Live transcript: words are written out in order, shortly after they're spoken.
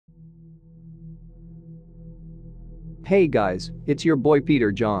Hey guys, it's your boy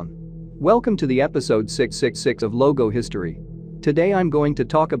Peter John. Welcome to the episode 666 of Logo History. Today I'm going to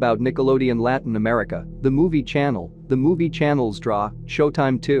talk about Nickelodeon Latin America, the movie channel, the movie channels Xtra,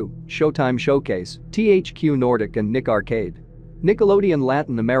 Showtime 2, Showtime Showcase, THQ Nordic and Nick Arcade. Nickelodeon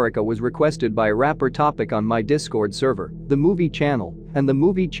Latin America was requested by a rapper Topic on my Discord server, the movie channel, and the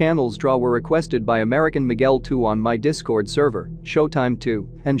movie channels Xtra were requested by American Miguel 2 on my Discord server, Showtime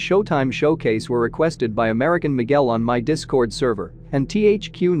 2, and Showtime Showcase were requested by American Miguel on my Discord server, and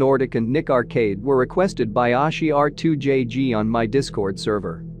THQ Nordic and Nick Arcade were requested by Ashi R2JG on my Discord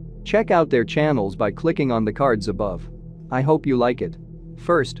server. Check out their channels by clicking on the cards above. I hope you like it.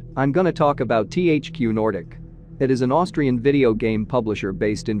 First, I'm gonna talk about THQ Nordic. It is an Austrian video game publisher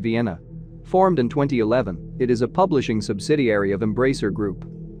based in Vienna. Formed in 2011, it is a publishing subsidiary of Embracer Group.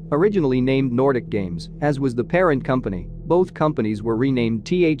 Originally named Nordic Games, as was the parent company, both companies were renamed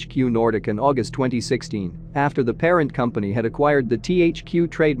THQ Nordic in August 2016 after the parent company had acquired the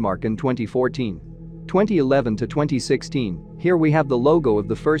THQ trademark in 2014. 2011 to 2016, here we have the logo of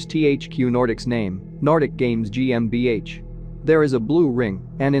the first THQ Nordic's name, Nordic Games GmbH. There is a blue ring,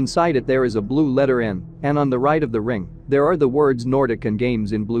 and inside it there is a blue letter N, and on the right of the ring, there are the words Nordic and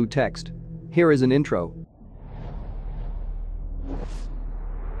Games in blue text. Here is an intro.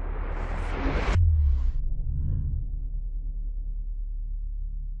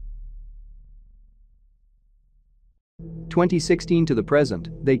 In 2016 to the present,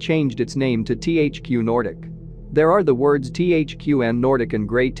 they changed its name to THQ Nordic. There are the words THQ and Nordic in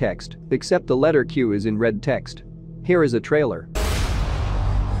gray text, except the letter Q is in red text. Here is a trailer.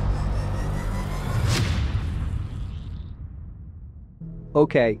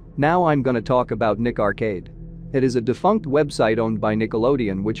 Okay, now I'm gonna talk about Nick Arcade. It is a defunct website owned by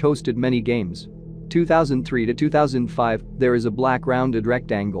Nickelodeon which hosted many games. 2003 to 2005, there is a black rounded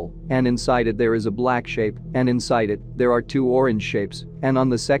rectangle, and inside it there is a black shape, and inside it, there are two orange shapes, and on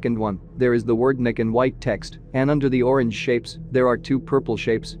the second one, there is the word Nick in white text, and under the orange shapes, there are two purple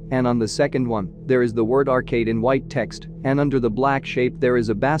shapes, and on the second one, there is the word arcade in white text, and under the black shape there is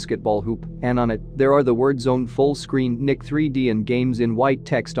a basketball hoop, and on it, there are the words Zone Full Screen Nick 3D and Games in white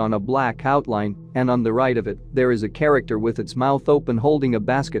text on a black outline, and on the right of it, there is a character with its mouth open holding a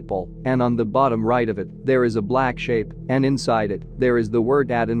basketball, and on the bottom right of it, there is a black shape, and inside it, there is the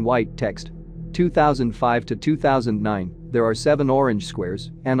word add in white text. 2005 to 2009, there are 7 orange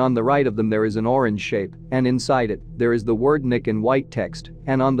squares, and on the right of them there is an orange shape, and inside it, there is the word Nick in white text,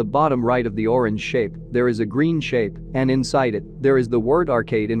 and on the bottom right of the orange shape, there is a green shape, and inside it, there is the word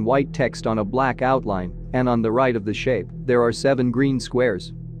arcade in white text on a black outline, and on the right of the shape, there are 7 green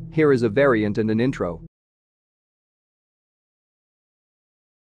squares. Here is a variant and an intro.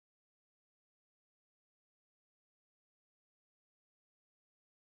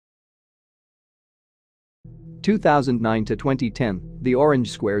 In 2009 to 2010, the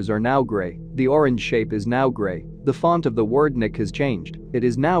orange squares are now gray, the orange shape is now gray, the font of the word Nick has changed, it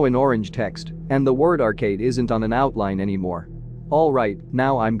is now in orange text, and the word arcade isn't on an outline anymore. Alright,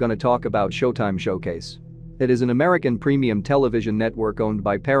 now I'm gonna talk about Showtime Showcase. It is an American premium television network owned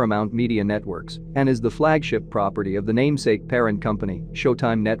by Paramount Media Networks and is the flagship property of the namesake parent company,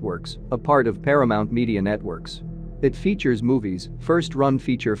 Showtime Networks, a part of Paramount Media Networks. It features movies, first-run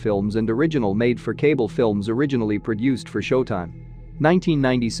feature films and original made-for-cable films originally produced for Showtime.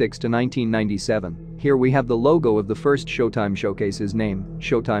 1996 to 1997, here we have the logo of the first Showtime Showcase's name,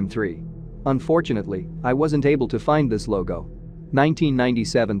 Showtime 3. Unfortunately, I wasn't able to find this logo.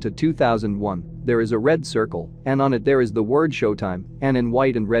 1997 to 2001, there is a red circle, and on it there is the word Showtime, and in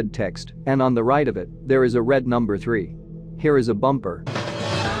white and red text, and on the right of it, there is a red number 3. Here is a bumper.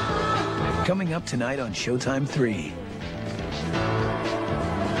 Coming up tonight on Showtime 3.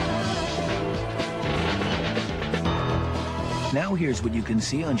 Now here's what you can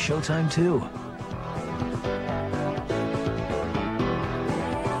see on Showtime 2.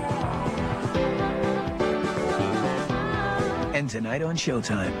 And tonight on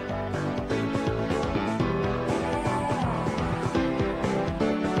Showtime.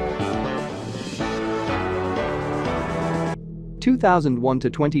 In 2001 to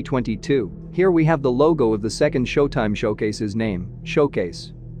 2022, here we have the logo of the second Showtime Showcase's name,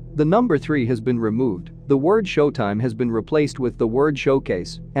 Showcase. The number 3 has been removed, the word Showtime has been replaced with the word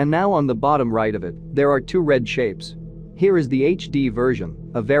Showcase, and now on the bottom right of it, there are 2 red shapes. Here is the HD version,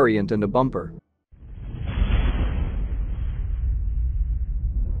 a variant and a bumper.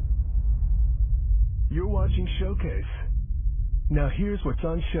 You're watching Showcase. Now here's what's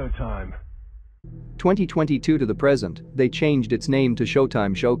on Showtime. 2022 to the present, they changed its name to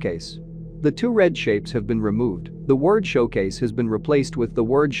Showtime Showcase. The two red shapes have been removed, the word showcase has been replaced with the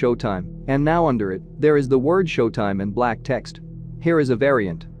word Showtime, and now under it, there is the word Showtime in black text. Here is a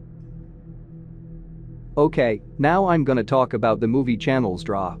variant. Okay, now I'm gonna talk about the movie channel's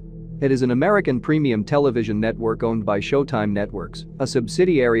draw. It is an American premium television network owned by Showtime Networks, a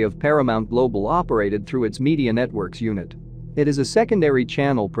subsidiary of Paramount Global operated through its Media Networks unit. It is a secondary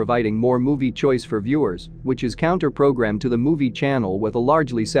channel providing more movie choice for viewers, which is counter-programmed to the movie channel with a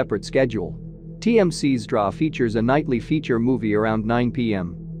largely separate schedule. TMC's draw features a nightly feature movie around 9 p.m.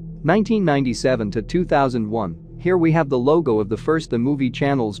 1997 to 2001, here we have the logo of the movie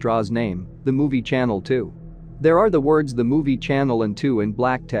channel's draw's name, the movie channel 2. There are the words the movie channel and 2 in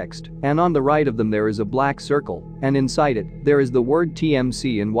black text, and on the right of them there is a black circle, and inside it, there is the word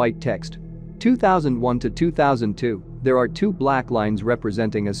TMC in white text. 2001 to 2002, there are two black lines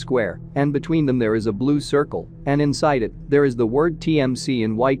representing a square, and between them there is a blue circle, and inside it, there is the word TMC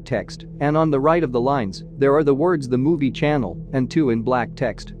in white text, and on the right of the lines, there are the words the movie channel and 2 in black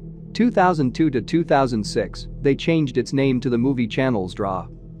text. 2002 to 2006, they changed its name to the movie channel's draw.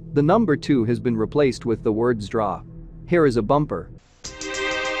 The number 2 has been replaced with the words draw. Here is a bumper.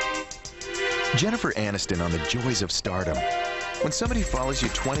 Jennifer Aniston on the joys of stardom. When somebody follows you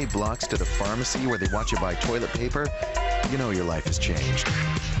 20 blocks to the pharmacy where they watch you buy toilet paper, you know your life has changed.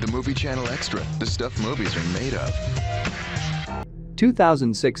 The movie channel Xtra, the stuff movies are made of.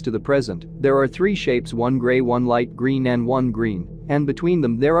 2006 to the present, there are 3 shapes, 1 gray, 1 light green and 1 green, and between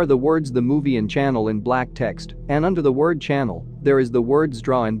them there are the words the movie and channel in black text, and under the word channel, there is the words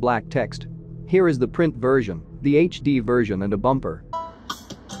draw in black text. Here is the print version, the HD version and a bumper.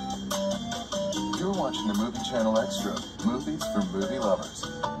 You're watching the movie channel Xtra, movies for movie lovers.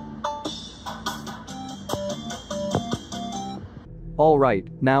 Alright,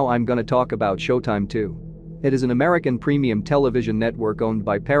 now I'm gonna talk about Showtime 2. It is an American premium television network owned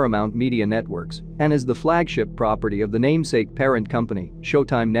by Paramount Media Networks and is the flagship property of the namesake parent company,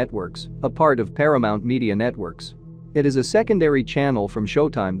 Showtime Networks, a part of Paramount Media Networks. It is a secondary channel from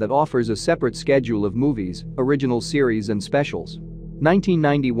Showtime that offers a separate schedule of movies, original series and specials.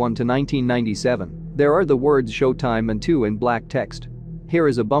 1991 to 1997, there are the words Showtime and 2 in black text. Here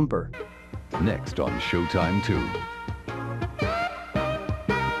is a bumper. Next on Showtime 2.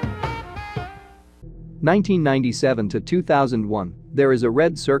 1997 to 2001, there is a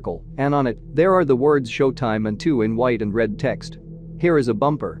red circle, and on it, there are the words Showtime and 2 in white and red text. Here is a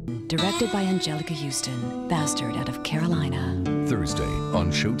bumper. Directed by Angelica Houston, bastard out of Carolina. Thursday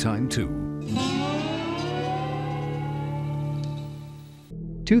on Showtime 2.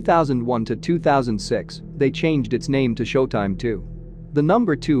 2001 to 2006, they changed its name to Showtime 2. The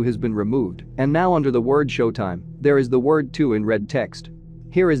number 2 has been removed, and now under the word Showtime, there is the word 2 in red text.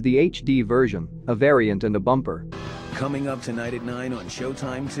 Here is the HD version, a variant and a bumper. Coming up tonight at 9 on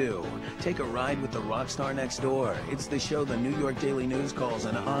Showtime 2. Take a ride with the rock star next door. It's the show the New York Daily News calls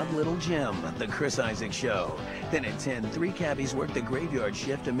an odd little gem, The Chris Isaak Show. Then at 10, 3 cabbies work the graveyard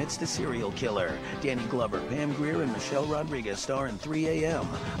shift amidst a serial killer. Danny Glover, Pam Grier, and Michelle Rodriguez star in 3 a.m.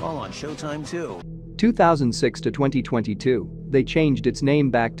 All on Showtime 2. 2006 to 2022, they changed its name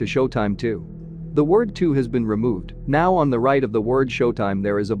back to Showtime 2. The word 2 has been removed, now on the right of the word Showtime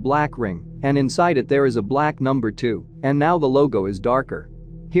there is a black ring, and inside it there is a black number 2, and now the logo is darker.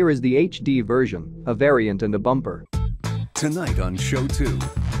 Here is the HD version, a variant and a bumper. Tonight on Show 2.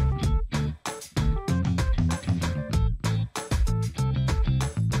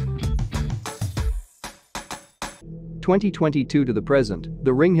 (2022 to the present),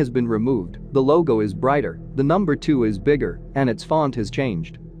 the ring has been removed, the logo is brighter, the number 2 is bigger, and its font has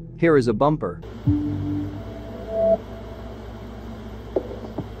changed. Here is a bumper.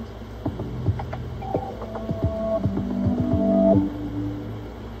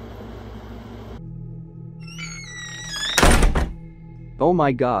 Oh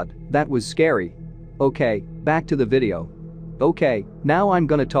my god, that was scary. Okay, back to the video. Okay, now I'm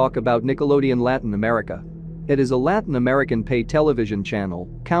gonna talk about Nickelodeon Latin America. It is a Latin American pay television channel,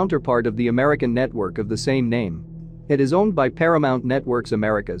 counterpart of the American network of the same name. It is owned by Paramount Networks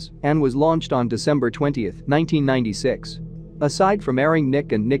Americas and was launched on December 20, 1996. Aside from airing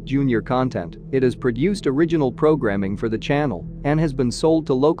Nick and Nick Jr. content, it has produced original programming for the channel and has been sold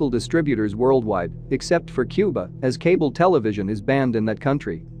to local distributors worldwide, except for Cuba, as cable television is banned in that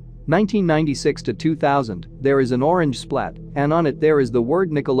country. 1996 to 2000, there is an orange splat, and on it there is the word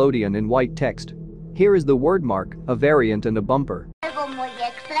Nickelodeon in white text. Here is the word mark, a variant and a bumper. Algo muy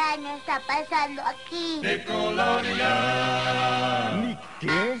extraño está pasando aquí. ¿Ni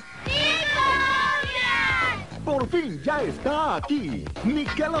qué? Por fin ya está aquí.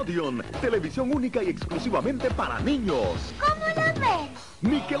 Nickelodeon, televisión única y exclusivamente para niños. ¿Cómo lo ves?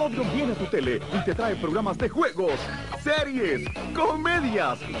 Nickelodeon viene a tu tele y te trae programas de juegos, series,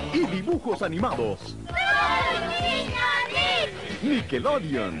 comedias y dibujos animados.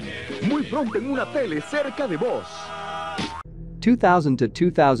 Nickelodeon, muy pronto en una tele cerca de vos. 2000 to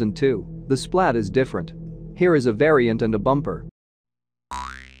 2002, the splat is different. Here is a variant and a bumper.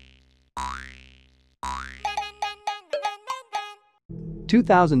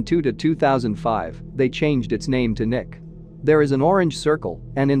 2002 to 2005, they changed its name to Nick. There is an orange circle,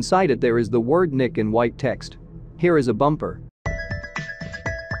 and inside it there is the word Nick in white text. Here is a bumper.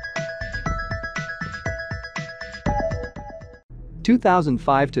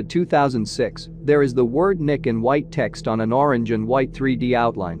 2005 to 2006, there is the word Nick in white text on an orange and white 3D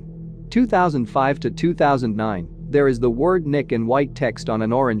outline. 2005 to 2009, there is the word Nick in white text on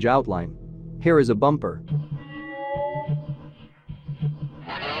an orange outline. Here is a bumper.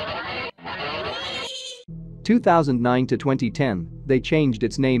 2009 to 2010, they changed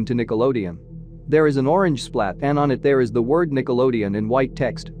its name to Nickelodeon. There is an orange splat and on it there is the word Nickelodeon in white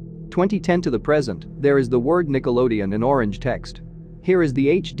text. 2010 to the present, there is the word Nickelodeon in orange text. Here is the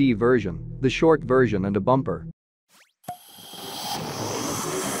HD version, the short version and a bumper.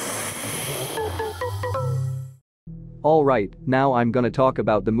 Alright, now I'm gonna talk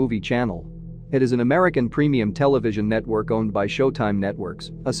about the Movie Channel. It is an American premium television network owned by Showtime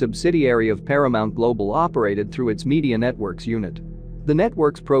Networks, a subsidiary of Paramount Global operated through its Media Networks unit. The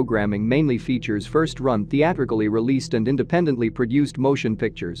network's programming mainly features first-run theatrically released and independently produced motion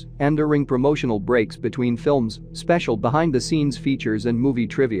pictures and during promotional breaks between films, special behind-the-scenes features and movie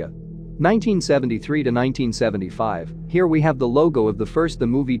trivia. 1973 to 1975, here we have the logo of the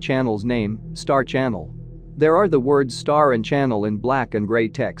movie channel's name, Star Channel. There are the words Star and Channel in black and gray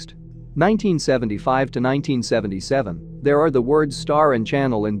text. 1975 to 1977, there are the words Star and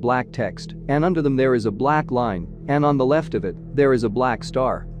Channel in black text, and under them there is a black line, and on the left of it, there is a black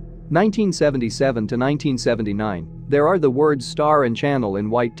star. 1977 to 1979, there are the words Star and Channel in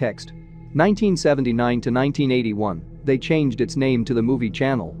white text. 1979 to 1981, they changed its name to the Movie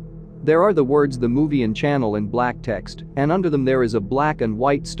Channel. There are the words The Movie and Channel in black text, and under them there is a black and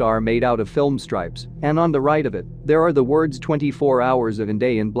white star made out of film stripes, and on the right of it, there are the words 24 hours of a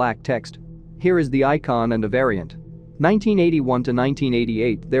day in black text. Here is the icon and a variant. 1981 to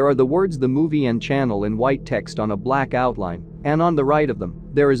 1988, there are the words The Movie and Channel in white text on a black outline, and on the right of them,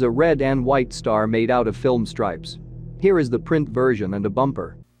 there is a red and white star made out of film stripes. Here is the print version and a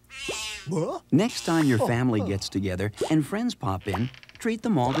bumper. Next time your family gets together and friends pop in, treat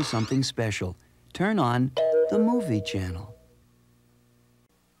them all to something special. Turn on the Movie Channel.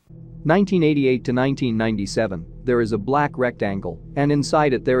 1988 to 1997, there is a black rectangle, and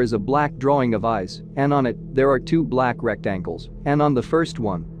inside it there is a black drawing of eyes, and on it, there are two black rectangles, and on the first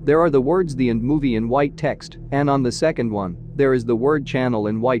one, there are the words The and Movie in white text, and on the second one, there is the word Channel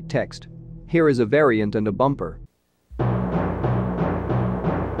in white text. Here is a variant and a bumper.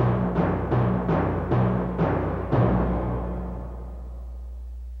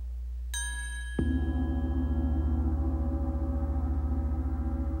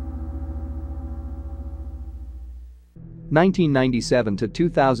 1997 to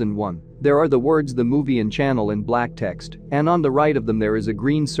 2001, there are the words The Movie and Channel in black text, and on the right of them there is a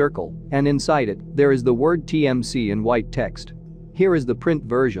green circle, and inside it, there is the word TMC in white text. Here is the print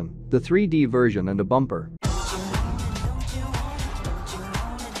version, the 3D version and a bumper.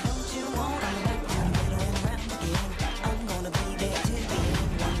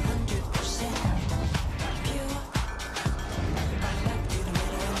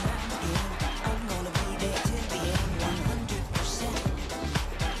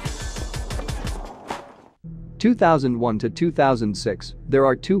 In 2001 to 2006, there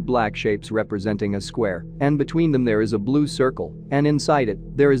are two black shapes representing a square, and between them there is a blue circle, and inside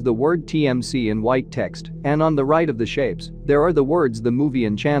it, there is the word TMC in white text, and on the right of the shapes, there are the words The Movie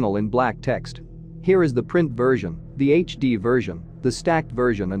and Channel in black text. Here is the print version, the HD version, the stacked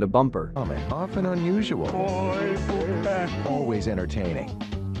version and a bumper. Often unusual. Always entertaining.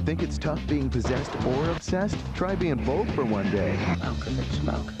 Think it's tough being possessed or obsessed? Try being both for one day.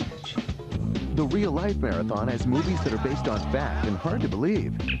 Malkovich. The Real Life Marathon has movies that are based on fact and hard to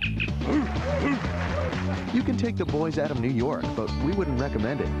believe. You can take the boys out of New York, but we wouldn't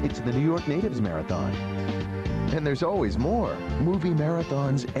recommend it. It's the New York Natives Marathon. And there's always more. Movie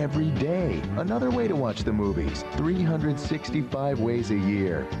marathons every day. Another way to watch the movies. 365 ways a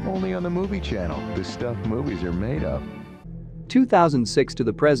year. Only on the Movie Channel. The stuff movies are made of. 2006 to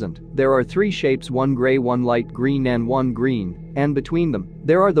the present, there are three shapes, one gray, one light green and one green, and between them,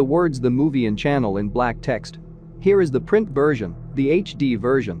 there are the words The Movie and Channel in black text. Here is the print version, the HD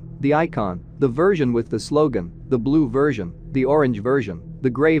version, the icon, the version with the slogan, the blue version, the orange version, the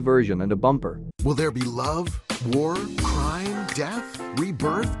gray version and a bumper. Will there be love, war, crime, death,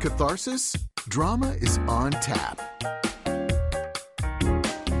 rebirth, catharsis? Drama is on tap.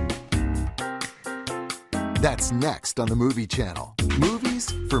 That's next on the Movie Channel.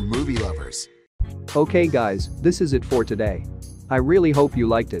 Movies for movie lovers. Okay guys, this is it for today. I really hope you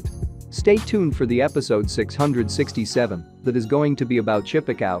liked it. Stay tuned for the episode 667 that is going to be about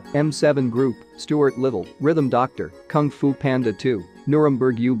Chippekow, M7 Group, Stuart Little, Rhythm Doctor, Kung Fu Panda 2,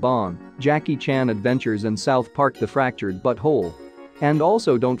 Nuremberg U-Bahn, Jackie Chan Adventures and South Park The Fractured But Whole. And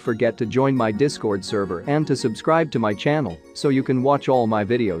also don't forget to join my Discord server and to subscribe to my channel so you can watch all my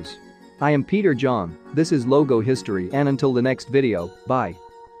videos. I am Peter John, this is Logo History and until the next video, bye.